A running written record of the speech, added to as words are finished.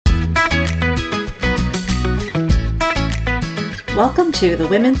Welcome to the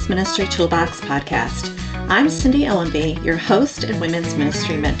Women's Ministry Toolbox podcast. I'm Cindy Owenby, your host and Women's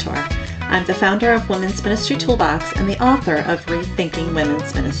Ministry Mentor. I'm the founder of Women's Ministry Toolbox and the author of Rethinking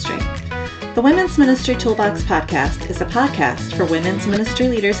Women's Ministry. The Women's Ministry Toolbox podcast is a podcast for women's ministry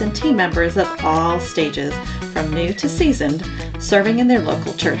leaders and team members of all stages, from new to seasoned, serving in their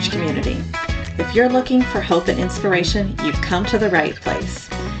local church community. If you're looking for hope and inspiration, you've come to the right place.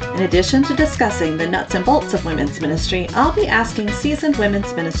 In addition to discussing the nuts and bolts of women's ministry, I'll be asking seasoned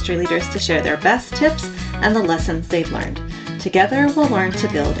women's ministry leaders to share their best tips and the lessons they've learned. Together, we'll learn to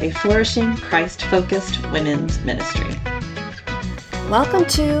build a flourishing, Christ-focused women's ministry. Welcome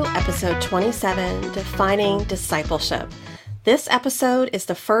to episode 27, Defining Discipleship. This episode is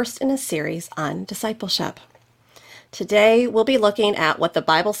the first in a series on discipleship. Today, we'll be looking at what the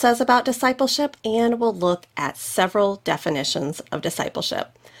Bible says about discipleship, and we'll look at several definitions of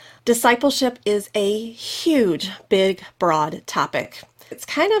discipleship. Discipleship is a huge, big, broad topic. It's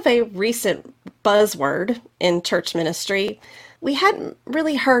kind of a recent buzzword in church ministry. We hadn't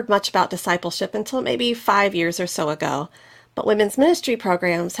really heard much about discipleship until maybe 5 years or so ago, but women's ministry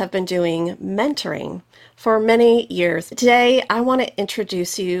programs have been doing mentoring for many years. Today, I want to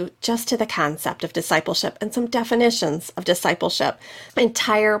introduce you just to the concept of discipleship and some definitions of discipleship.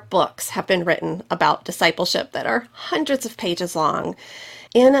 Entire books have been written about discipleship that are hundreds of pages long.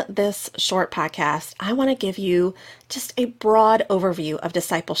 In this short podcast, I want to give you just a broad overview of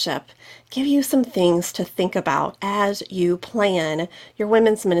discipleship, give you some things to think about as you plan your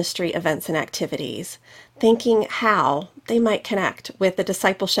women's ministry events and activities, thinking how they might connect with the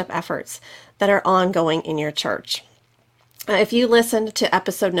discipleship efforts that are ongoing in your church. If you listened to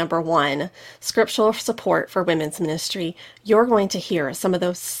episode number 1, Scriptural Support for Women's Ministry, you're going to hear some of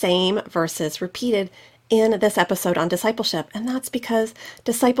those same verses repeated in this episode on discipleship, and that's because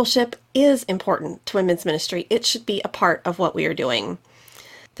discipleship is important to women's ministry. It should be a part of what we are doing.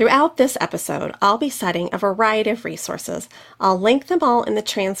 Throughout this episode, I'll be citing a variety of resources. I'll link them all in the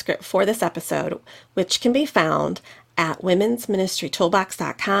transcript for this episode, which can be found at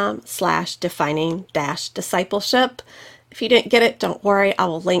womensministrytoolbox.com/defining-discipleship. If you didn't get it, don't worry. I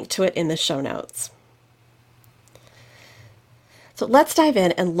will link to it in the show notes. So let's dive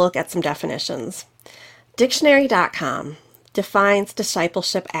in and look at some definitions. Dictionary.com defines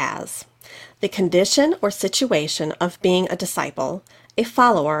discipleship as the condition or situation of being a disciple, a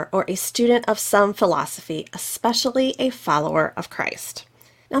follower, or a student of some philosophy, especially a follower of Christ.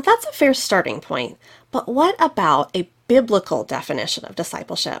 Now that's a fair starting point, but what about a biblical definition of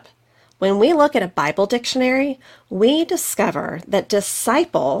discipleship? When we look at a Bible dictionary, we discover that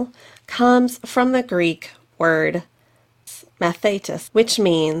disciple comes from the Greek word mathetes, which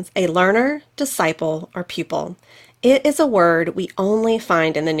means a learner, disciple, or pupil. It is a word we only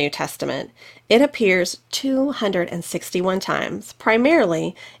find in the New Testament. It appears 261 times,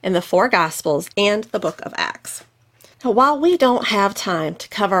 primarily in the 4 Gospels and the book of Acts. Now, while we don't have time to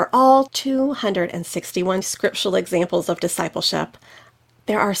cover all 261 scriptural examples of discipleship,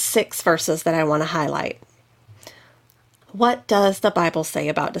 there are 6 verses that I want to highlight. What does the Bible say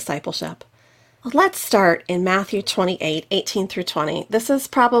about discipleship? Well, let's start in Matthew 28:18 through 20. This is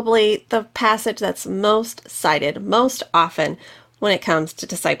probably the passage that's most cited most often when it comes to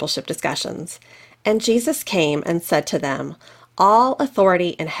discipleship discussions. And Jesus came and said to them, "All authority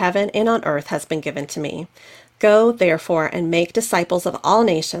in heaven and on earth has been given to me. Go, therefore, and make disciples of all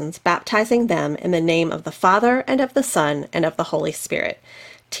nations, baptizing them in the name of the Father and of the Son and of the Holy Spirit,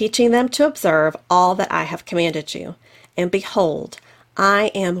 teaching them to observe all that I have commanded you. And behold,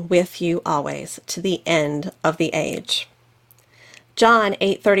 I am with you always to the end of the age." John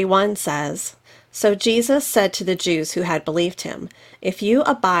 8:31 says, "So Jesus said to the Jews who had believed him, 'If you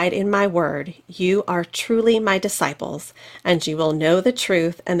abide in my word, you are truly my disciples, and you will know the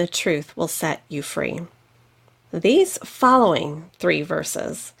truth, and the truth will set you free.'" These following 3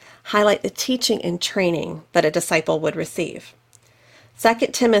 verses highlight the teaching and training that a disciple would receive.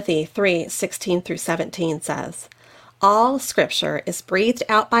 2 Timothy 3:16 through 17 says, "All Scripture is breathed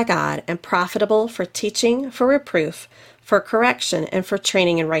out by God and profitable for teaching, for reproof, for correction, and for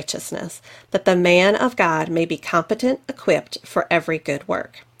training in righteousness, that the man of God may be competent, equipped for every good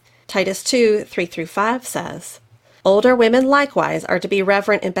work." Titus 2:3 through 5 says, "Older women likewise are to be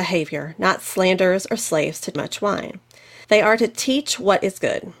reverent in behavior, not slanderers or slaves to much wine. They are to teach what is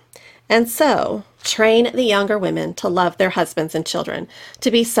good. And so, train the younger women to love their husbands and children, to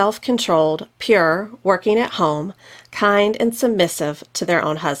be self-controlled, pure, working at home, kind and submissive to their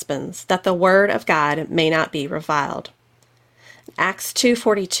own husbands, that the word of God may not be reviled." Acts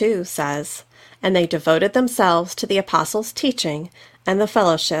 2:42 says, "And they devoted themselves to the apostles' teaching and the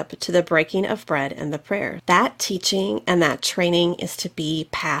fellowship to the breaking of bread and the prayer. That teaching and that training is to be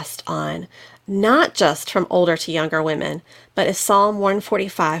passed on, not just from older to younger women, but as Psalm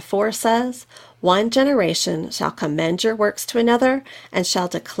 145:4 says, "One generation shall commend your works to another and shall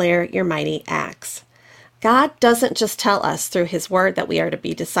declare your mighty acts." God doesn't just tell us through His Word that we are to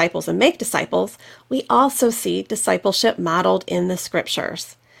be disciples and make disciples. We also see discipleship modeled in the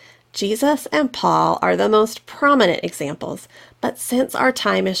Scriptures. Jesus and Paul are the most prominent examples, but since our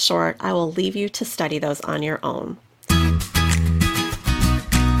time is short, I will leave you to study those on your own.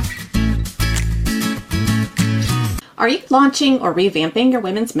 Are you launching or revamping your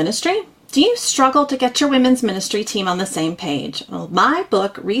women's ministry? Do you struggle to get your women's ministry team on the same page? Well, my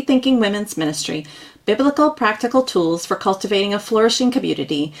book, Rethinking Women's Ministry, Biblical Practical Tools for Cultivating a Flourishing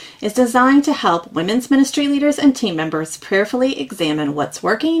Community, is designed to help women's ministry leaders and team members prayerfully examine what's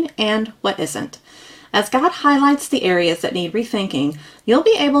working and what isn't. As God highlights the areas that need rethinking, you'll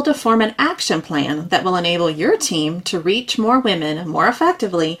be able to form an action plan that will enable your team to reach more women more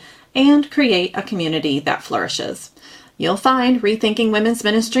effectively and create a community that flourishes. You'll find Rethinking Women's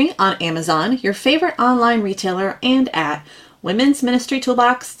Ministry on Amazon, your favorite online retailer, and at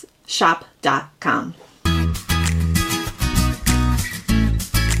womensministrytoolboxshop.com.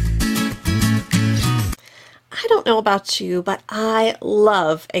 I don't know about you, but I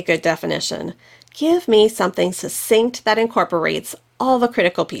love a good definition. Give me something succinct that incorporates all the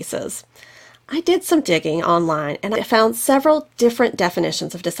critical pieces. I did some digging online and I found several different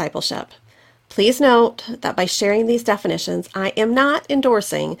definitions of discipleship. Please note that by sharing these definitions, I am not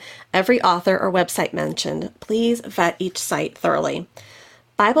endorsing every author or website mentioned. Please vet each site thoroughly.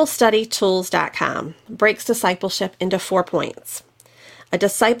 BibleStudyTools.com breaks discipleship into 4 points. A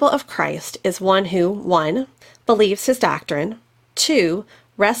disciple of Christ is one who, 1, believes his doctrine, 2,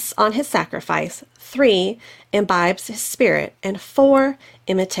 rests on his sacrifice, 3, imbibes his spirit, and 4,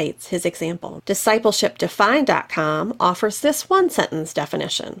 imitates his example. DiscipleshipDefined.com offers this one-sentence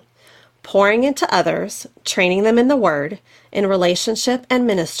definition: pouring into others, training them in the Word, in relationship and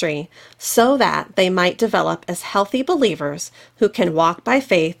ministry, so that they might develop as healthy believers who can walk by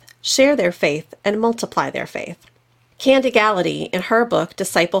faith, share their faith, and multiply their faith. Candy Gallaty, in her book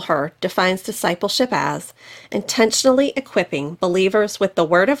Disciple Her, defines discipleship as intentionally equipping believers with the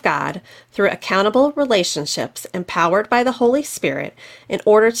Word of God through accountable relationships empowered by the Holy Spirit in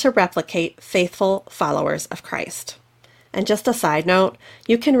order to replicate faithful followers of Christ. And just a side note,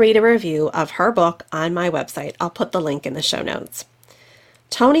 you can read a review of her book on my website. I'll put the link in the show notes.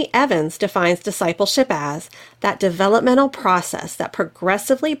 Tony Evans defines discipleship as that developmental process that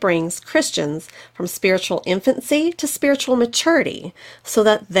progressively brings Christians from spiritual infancy to spiritual maturity so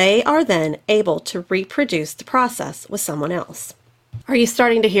that they are then able to reproduce the process with someone else. Are you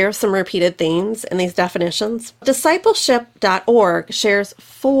starting to hear some repeated themes in these definitions? Discipleship.org shares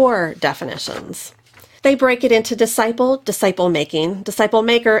 4 definitions. They break it into disciple, disciple making, disciple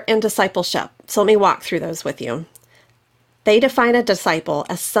maker, and discipleship. So let me walk through those with you. They define a disciple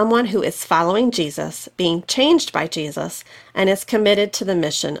as someone who is following Jesus, being changed by Jesus, and is committed to the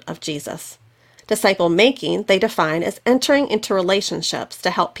mission of Jesus. Disciple making, they define as entering into relationships to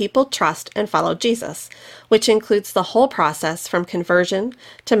help people trust and follow Jesus, which includes the whole process from conversion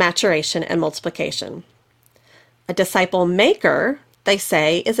to maturation and multiplication. A disciple maker, they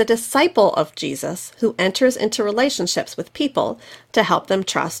say, is a disciple of Jesus who enters into relationships with people to help them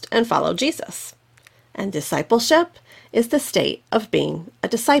trust and follow Jesus. And discipleship is the state of being a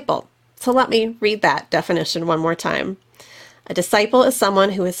disciple. So let me read that definition one more time. A disciple is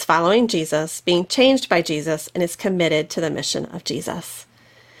someone who is following Jesus, being changed by Jesus, and is committed to the mission of Jesus.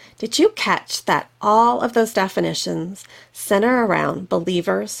 Did you catch that all of those definitions center around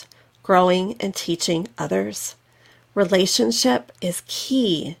believers growing and teaching others? Relationship is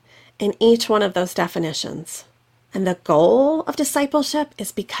key in each one of those definitions. And the goal of discipleship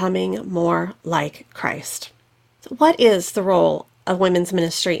is becoming more like Christ. So what is the role of women's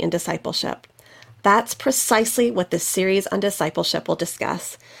ministry in discipleship? That's precisely what this series on discipleship will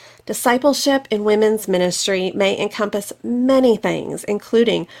discuss. Discipleship in women's ministry may encompass many things,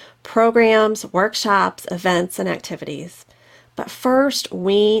 including programs, workshops, events, and activities. But first,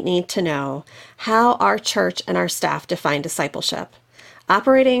 we need to know how our church and our staff define discipleship.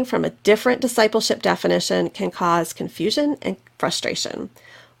 Operating from a different discipleship definition can cause confusion and frustration.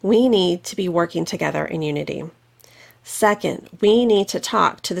 We need to be working together in unity. Second, we need to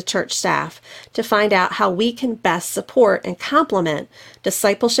talk to the church staff to find out how we can best support and complement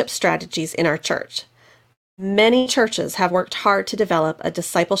discipleship strategies in our church. Many churches have worked hard to develop a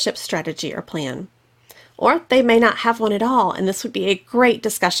discipleship strategy or plan. Or they may not have one at all, and this would be a great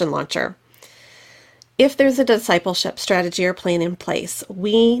discussion launcher. If there's a discipleship strategy or plan in place,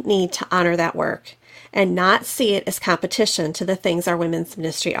 we need to honor that work and not see it as competition to the things our women's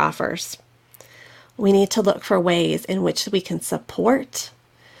ministry offers. We need to look for ways in which we can support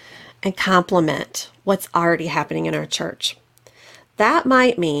and complement what's already happening in our church. That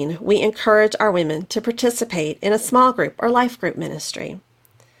might mean we encourage our women to participate in a small group or life group ministry.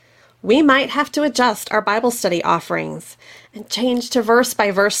 We might have to adjust our Bible study offerings and change to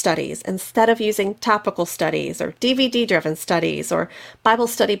verse-by-verse studies instead of using topical studies or DVD-driven studies or Bible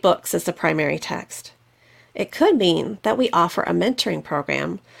study books as the primary text. It could mean that we offer a mentoring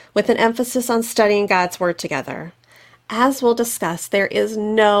program with an emphasis on studying God's Word together. As we'll discuss, there is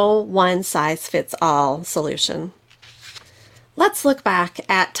no one-size-fits-all solution. Let's look back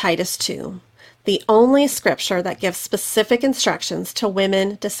at Titus 2, the only scripture that gives specific instructions to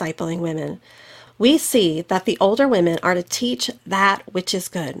women discipling women. We see that the older women are to teach that which is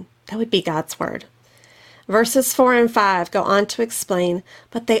good. That would be God's Word. Verses 4 and 5 go on to explain,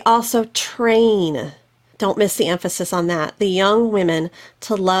 but they also train. Don't miss the emphasis on that. The young women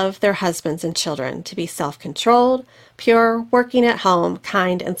to love their husbands and children, to be self-controlled, pure, working at home,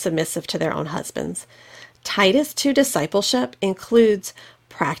 kind, and submissive to their own husbands. Titus 2 discipleship includes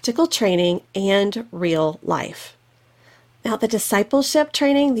practical training and real life. Now, the discipleship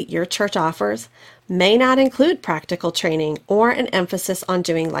training that your church offers may not include practical training or an emphasis on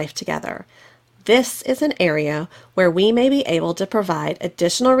doing life together. This is an area where we may be able to provide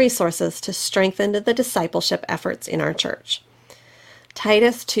additional resources to strengthen the discipleship efforts in our church.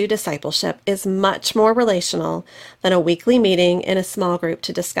 Titus 2 discipleship is much more relational than a weekly meeting in a small group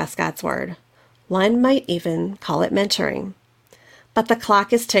to discuss God's Word. One might even call it mentoring. But the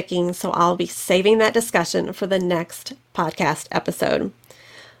clock is ticking, so I'll be saving that discussion for the next podcast episode.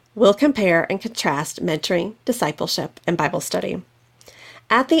 We'll compare and contrast mentoring, discipleship, and Bible study.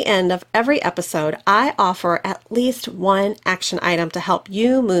 At the end of every episode, I offer at least one action item to help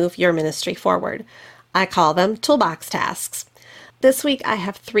you move your ministry forward. I call them toolbox tasks. This week, I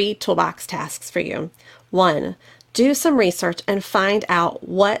have 3 toolbox tasks for you. 1, do some research and find out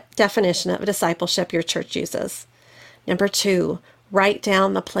what definition of discipleship your church uses. Number 2, write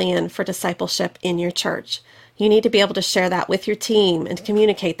down the plan for discipleship in your church. You need to be able to share that with your team and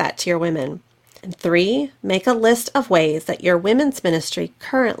communicate that to your women. And 3, make a list of ways that your women's ministry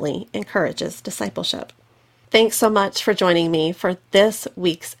currently encourages discipleship. Thanks so much for joining me for this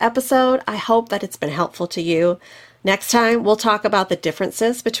week's episode. I hope that it's been helpful to you. Next time, we'll talk about the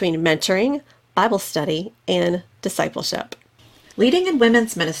differences between mentoring, Bible study, and discipleship. Leading in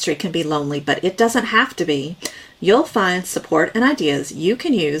women's ministry can be lonely, but it doesn't have to be. You'll find support and ideas you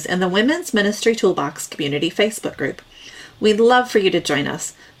can use in the Women's Ministry Toolbox Community Facebook group. We'd love for you to join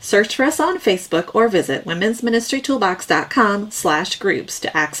us. Search for us on Facebook or visit womensministrytoolbox.com/groups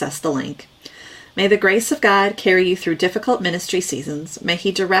to access the link. May the grace of God carry you through difficult ministry seasons. May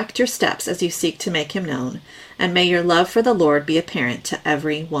He direct your steps as you seek to make Him known. And may your love for the Lord be apparent to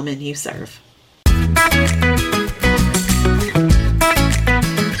every woman you serve.